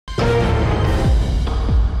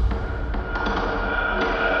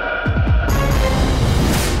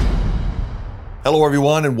Hello,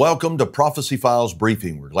 everyone, and welcome to Prophecy Files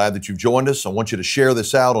Briefing. We're glad that you've joined us. I want you to share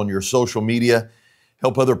this out on your social media,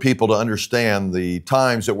 help other people to understand the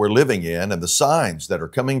times that we're living in and the signs that are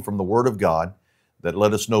coming from the Word of God that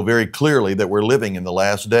let us know very clearly that we're living in the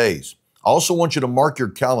last days. I also want you to mark your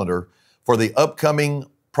calendar for the upcoming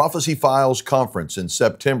Prophecy Files Conference in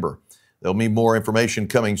September. There'll be more information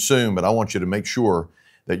coming soon, but I want you to make sure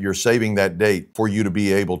that you're saving that date for you to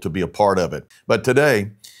be able to be a part of it. But today,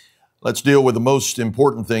 let's deal with the most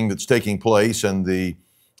important thing that's taking place and the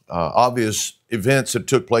obvious events that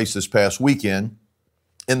took place this past weekend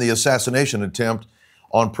in the assassination attempt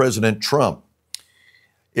on President Trump.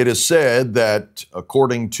 It is said that,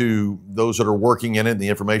 according to those that are working in it and the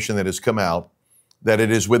information that has come out, that it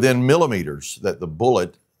is within millimeters that the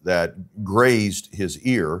bullet that grazed his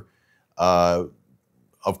ear,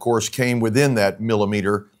 of course, came within that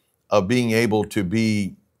millimeter of being able to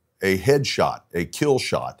be a headshot, a kill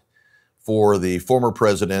shot for the former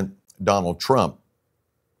president, Donald Trump.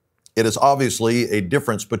 It is obviously a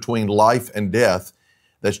difference between life and death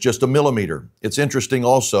that's just a millimeter. It's interesting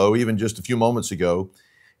also, even just a few moments ago,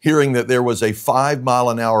 hearing that there was a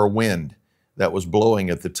 5-mile-an-hour wind that was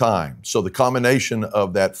blowing at the time. So the combination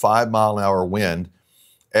of that 5-mile-an-hour wind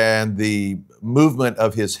and the movement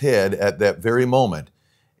of his head at that very moment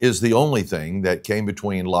is the only thing that came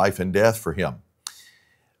between life and death for him.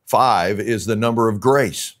 5 is the number of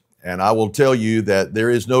grace. And I will tell you that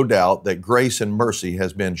there is no doubt that grace and mercy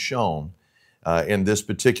has been shown in this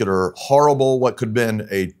particular horrible, what could have been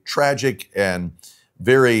a tragic and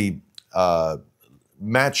very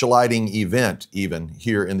match-lighting event even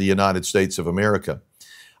here in the United States of America.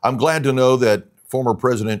 I'm glad to know that former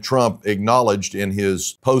President Trump acknowledged in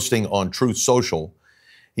his posting on Truth Social,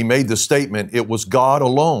 he made the statement, "It was God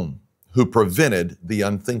alone who prevented the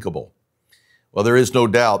unthinkable." Well, there is no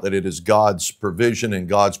doubt that it is God's provision and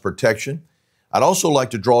God's protection. I'd also like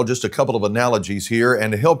to draw just a couple of analogies here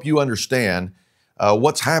and to help you understand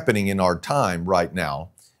what's happening in our time right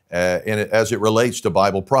now as it relates to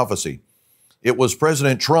Bible prophecy. It was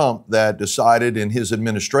President Trump that decided in his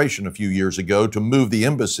administration a few years ago to move the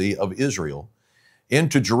embassy of Israel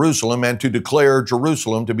into Jerusalem and to declare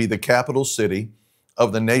Jerusalem to be the capital city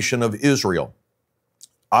of the nation of Israel.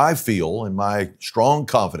 I feel, in my strong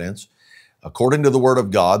confidence, according to the Word of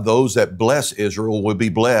God, those that bless Israel will be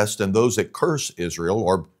blessed, and those that curse Israel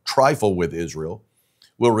or trifle with Israel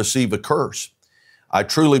will receive a curse. I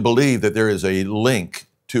truly believe that there is a link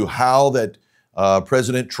to how that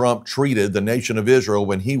President Trump treated the nation of Israel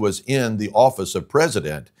when he was in the office of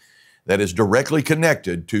president that is directly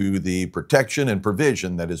connected to the protection and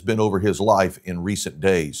provision that has been over his life in recent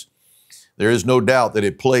days. There is no doubt that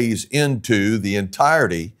it plays into the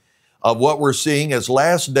entirety of what we're seeing as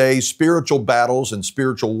last day spiritual battles and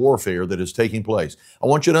spiritual warfare that is taking place. I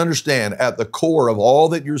want you to understand, at the core of all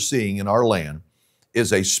that you're seeing in our land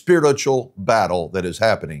is a spiritual battle that is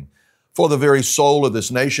happening for the very soul of this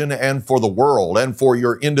nation and for the world and for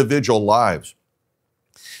your individual lives.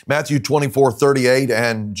 Matthew 24:38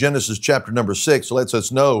 and Genesis chapter number 6 lets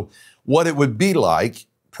us know what it would be like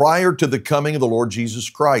prior to the coming of the Lord Jesus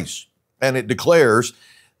Christ. And it declares,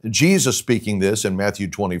 Jesus speaking this in Matthew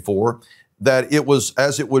 24, that it was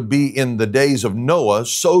as it would be in the days of Noah,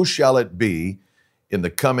 so shall it be in the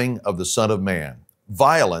coming of the Son of Man.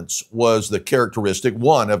 Violence was the characteristic,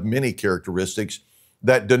 one of many characteristics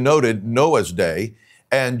that denoted Noah's day,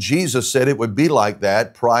 and Jesus said it would be like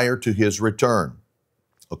that prior to his return.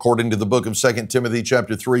 According to the book of 2 Timothy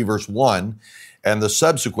chapter 3, verse 1, and the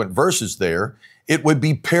subsequent verses there, it would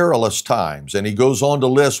be perilous times. And he goes on to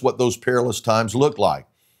list what those perilous times look like.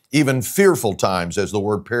 Even fearful times, as the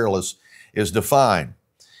word perilous is defined.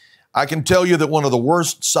 I can tell you that one of the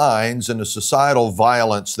worst signs in the societal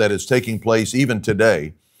violence that is taking place even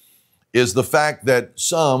today is the fact that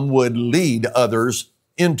some would lead others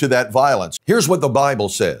into that violence. Here's what the Bible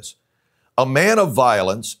says. A man of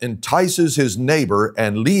violence entices his neighbor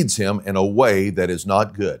and leads him in a way that is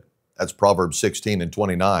not good. That's Proverbs 16 and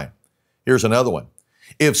 29. Here's another one.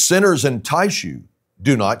 If sinners entice you,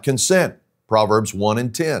 do not consent. Proverbs 1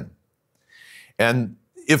 and 10. And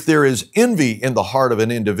if there is envy in the heart of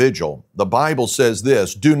an individual, the Bible says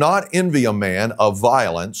this, do not envy a man of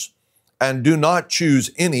violence and do not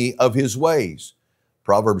choose any of his ways.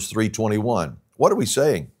 Proverbs 3:21. What are we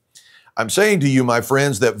saying? I'm saying to you, my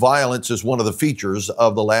friends, that violence is one of the features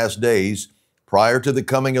of the last days prior to the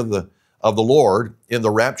coming of the Lord in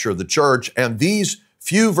the rapture of the church. And these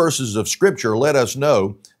few verses of Scripture let us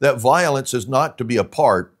know that violence is not to be a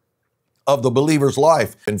part of the believer's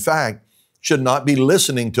life. In fact, should not be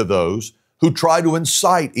listening to those who try to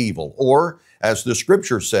incite evil or, as the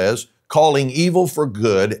Scripture says, calling evil for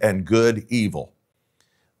good and good evil.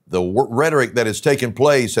 The rhetoric that has taken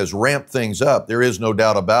place has ramped things up. There is no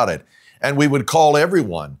doubt about it. And we would call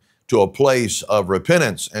everyone to a place of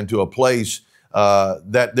repentance and to a place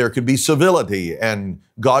that there could be civility and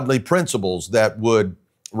godly principles that would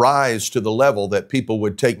rise to the level that people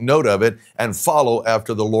would take note of it and follow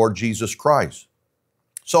after the Lord Jesus Christ.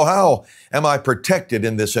 So how am I protected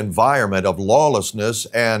in this environment of lawlessness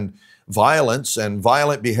and violence and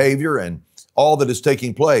violent behavior and all that is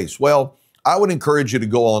taking place? Well, I would encourage you to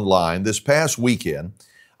go online. This past weekend,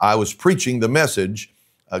 I was preaching the message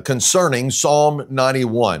concerning Psalm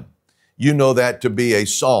 91. You know that to be a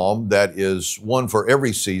psalm that is one for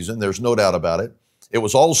every season. There's no doubt about it. It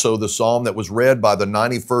was also the psalm that was read by the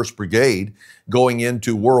 91st Brigade going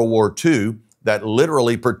into World War II that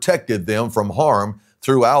literally protected them from harm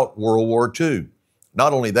throughout World War II.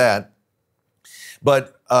 Not only that,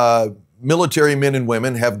 but military men and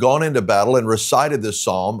women have gone into battle and recited this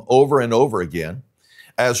psalm over and over again,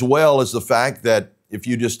 as well as the fact that if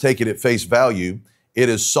you just take it at face value, it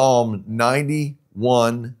is Psalm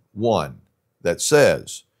 91:1 that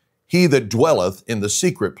says, "He that dwelleth in the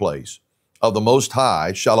secret place of the Most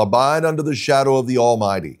High shall abide under the shadow of the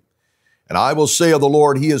Almighty. And I will say of the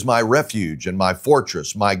Lord, He is my refuge and my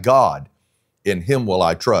fortress, my God, in Him will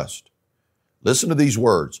I trust." Listen to these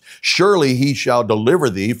words. "Surely He shall deliver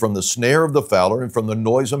thee from the snare of the fowler and from the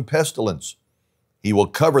noisome pestilence. He will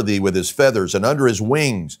cover thee with His feathers, and under His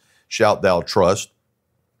wings shalt thou trust.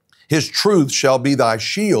 His truth shall be thy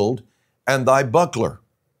shield and thy buckler.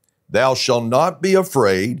 Thou shalt not be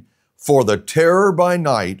afraid for the terror by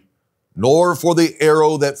night, nor for the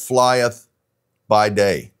arrow that flieth by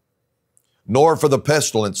day, nor for the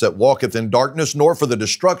pestilence that walketh in darkness, nor for the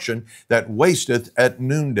destruction that wasteth at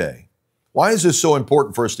noonday." Why is this so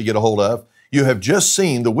important for us to get a hold of? You have just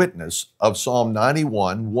seen the witness of Psalm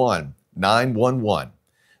 91:1, 911,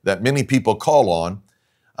 that many people call on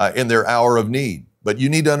in their hour of need. But you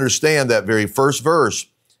need to understand that very first verse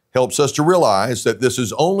helps us to realize that this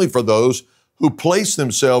is only for those who place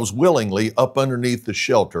themselves willingly up underneath the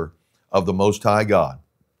shelter of the Most High God.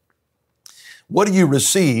 What do you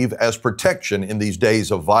receive as protection in these days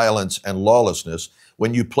of violence and lawlessness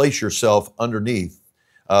when you place yourself underneath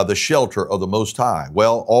the shelter of the Most High?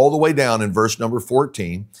 Well, all the way down in verse number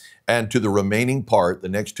 14 and to the remaining part, the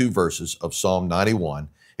next two verses of Psalm 91,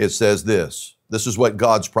 it says this. This is what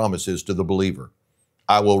God's promise is to the believer.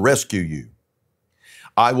 "I will rescue you.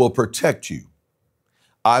 I will protect you.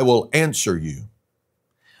 I will answer you.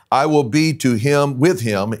 I will be to him with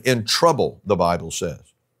him in trouble," the Bible says.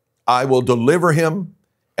 "I will deliver him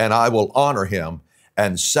and I will honor him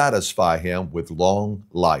and satisfy him with long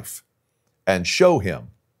life and show him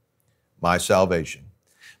my salvation."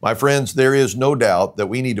 My friends, there is no doubt that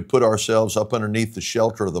we need to put ourselves up underneath the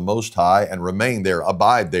shelter of the Most High and remain there,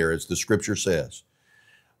 abide there, as the Scripture says.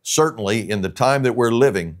 Certainly, in the time that we're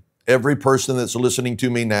living, every person that's listening to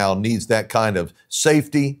me now needs that kind of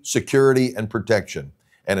safety, security, and protection,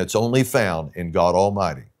 and it's only found in God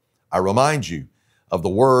Almighty. I remind you of the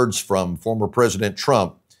words from former President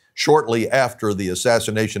Trump shortly after the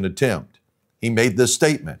assassination attempt. He made this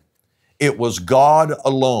statement: "It was God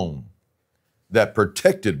alone that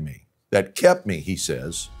protected me, that kept me," he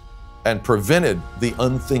says, "and prevented the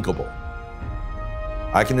unthinkable."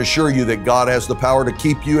 I can assure you that God has the power to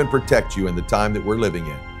keep you and protect you in the time that we're living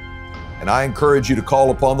in. And I encourage you to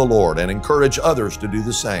call upon the Lord and encourage others to do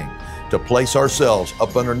the same, to place ourselves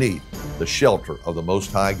up underneath the shelter of the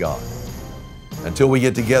Most High God. Until we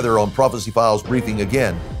get together on Prophecy Files Briefing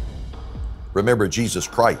again, remember Jesus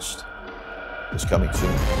Christ is coming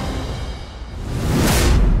soon.